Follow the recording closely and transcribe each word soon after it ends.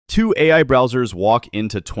Two AI browsers walk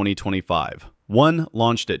into 2025. One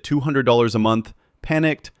launched at $200 a month,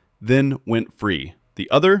 panicked, then went free.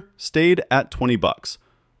 The other stayed at $20.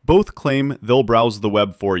 Both claim they'll browse the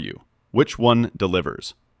web for you. Which one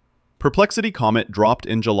delivers? Perplexity Comet dropped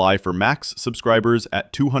in July for Max subscribers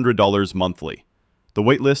at $200 monthly. The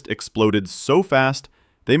waitlist exploded so fast,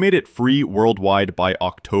 they made it free worldwide by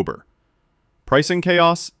October. Pricing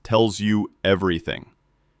chaos tells you everything.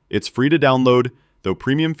 It's free to download, though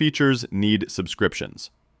premium features need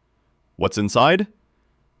subscriptions. What's inside?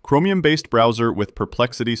 Chromium-based browser with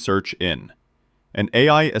Perplexity Search in. An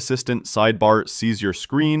AI assistant sidebar sees your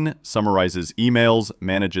screen, summarizes emails,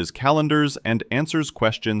 manages calendars, and answers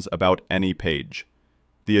questions about any page.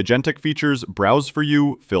 The agentic features browse for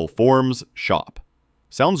you, fill forms, shop.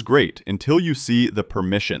 Sounds great until you see the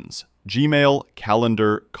permissions. Gmail,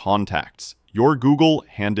 calendar, contacts. Your Google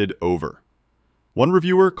handed over. One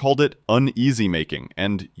reviewer called it uneasy making,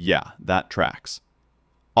 and yeah, that tracks.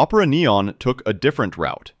 Opera Neon took a different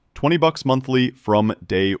route, $20 monthly from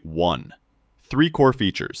day one. 3 core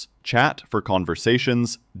features: chat for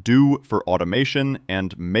conversations, do for automation,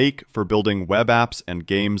 and make for building web apps and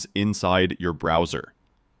games inside your browser.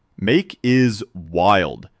 Make is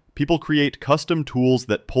wild. People create custom tools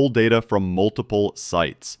that pull data from multiple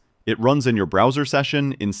sites. It runs in your browser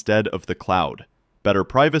session instead of the cloud. Better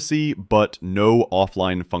privacy, but no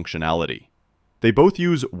offline functionality. They both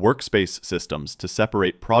use workspace systems to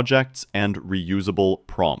separate projects and reusable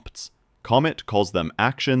prompts. Comet calls them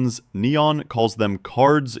actions, Neon calls them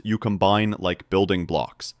cards you combine like building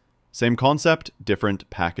blocks. Same concept, different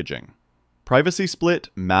packaging. Privacy split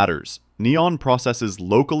matters. Neon processes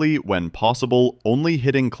locally when possible, only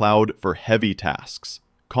hitting cloud for heavy tasks.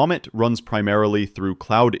 Comet runs primarily through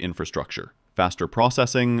cloud infrastructure. Faster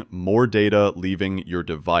processing, more data leaving your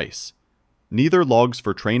device. Neither logs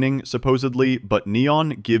for training, supposedly, but Neon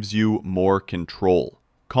gives you more control.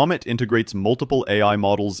 Comet integrates multiple AI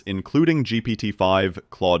models, including GPT-5,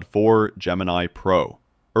 Claude 4, Gemini Pro.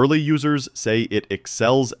 Early users say it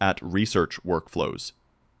excels at research workflows.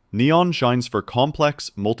 Neon shines for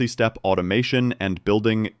complex, multi-step automation and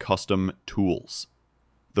building custom tools.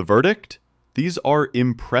 The verdict? These are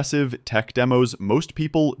impressive tech demos most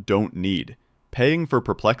people don't need. Paying for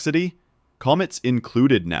Perplexity? Comet's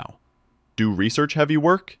included now. Do research-heavy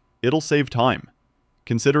work? It'll save time.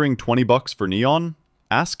 Considering $20 for Neon?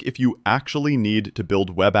 Ask if you actually need to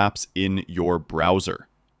build web apps in your browser.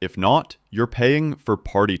 If not, you're paying for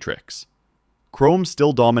party tricks. Chrome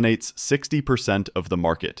still dominates 60% of the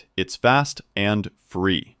market. It's fast and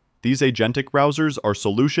free. These agentic browsers are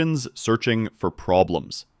solutions searching for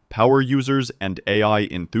problems. Power users and AI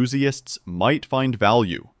enthusiasts might find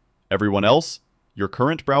value. Everyone else, your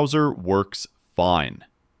current browser works fine.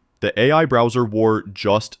 The AI browser war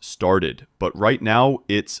just started, but right now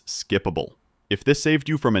it's skippable. If this saved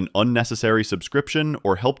you from an unnecessary subscription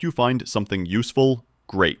or helped you find something useful,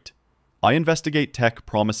 great. I investigate tech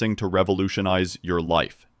promising to revolutionize your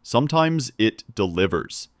life. Sometimes it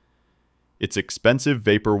delivers. It's expensive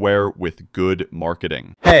vaporware with good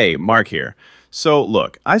marketing. Hey, Mark here. So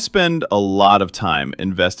look, I spend a lot of time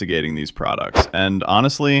investigating these products, and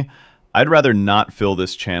honestly, I'd rather not fill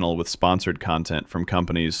this channel with sponsored content from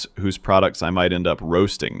companies whose products I might end up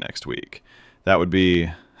roasting next week. That would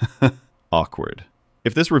be awkward.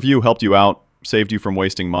 If this review helped you out, saved you from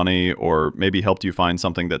wasting money, or maybe helped you find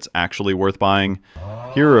something that's actually worth buying,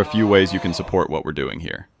 here are a few ways you can support what we're doing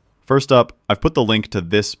here. First up, I've put the link to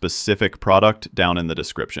this specific product down in the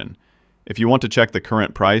description. If you want to check the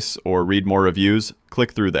current price or read more reviews,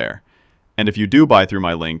 click through there. And if you do buy through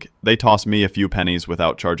my link, they toss me a few pennies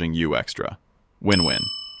without charging you extra. Win-win.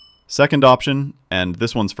 Second option, and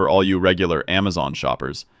this one's for all you regular Amazon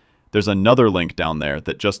shoppers, there's another link down there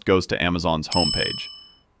that just goes to Amazon's homepage.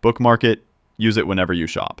 Bookmark it, use it whenever you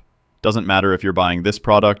shop. Doesn't matter if you're buying this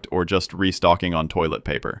product or just restocking on toilet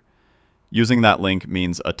paper. Using that link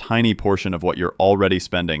means a tiny portion of what you're already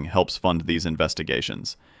spending helps fund these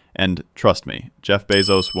investigations. And trust me, Jeff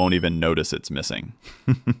Bezos won't even notice it's missing.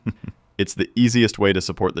 It's the easiest way to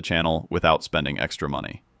support the channel without spending extra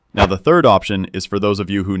money. Now, the third option is for those of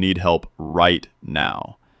you who need help right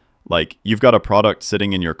now. Like, you've got a product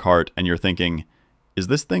sitting in your cart and you're thinking, is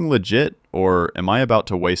this thing legit or am I about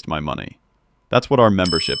to waste my money? That's what our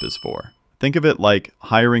membership is for. Think of it like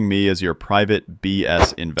hiring me as your private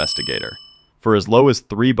BS investigator. For as low as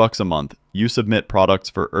 $3 a month, you submit products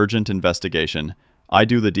for urgent investigation, I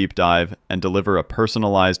do the deep dive, and deliver a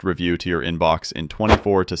personalized review to your inbox in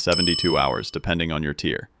 24 to 72 hours, depending on your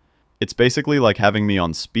tier. It's basically like having me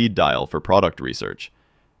on speed dial for product research.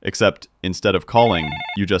 Except instead of calling,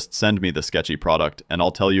 you just send me the sketchy product and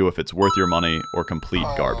I'll tell you if it's worth your money or complete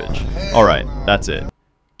garbage. Alright, that's it.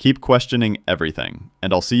 Keep questioning everything,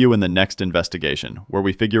 and I'll see you in the next investigation, where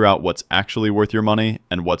we figure out what's actually worth your money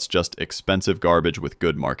and what's just expensive garbage with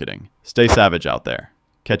good marketing. Stay savage out there.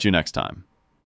 Catch you next time.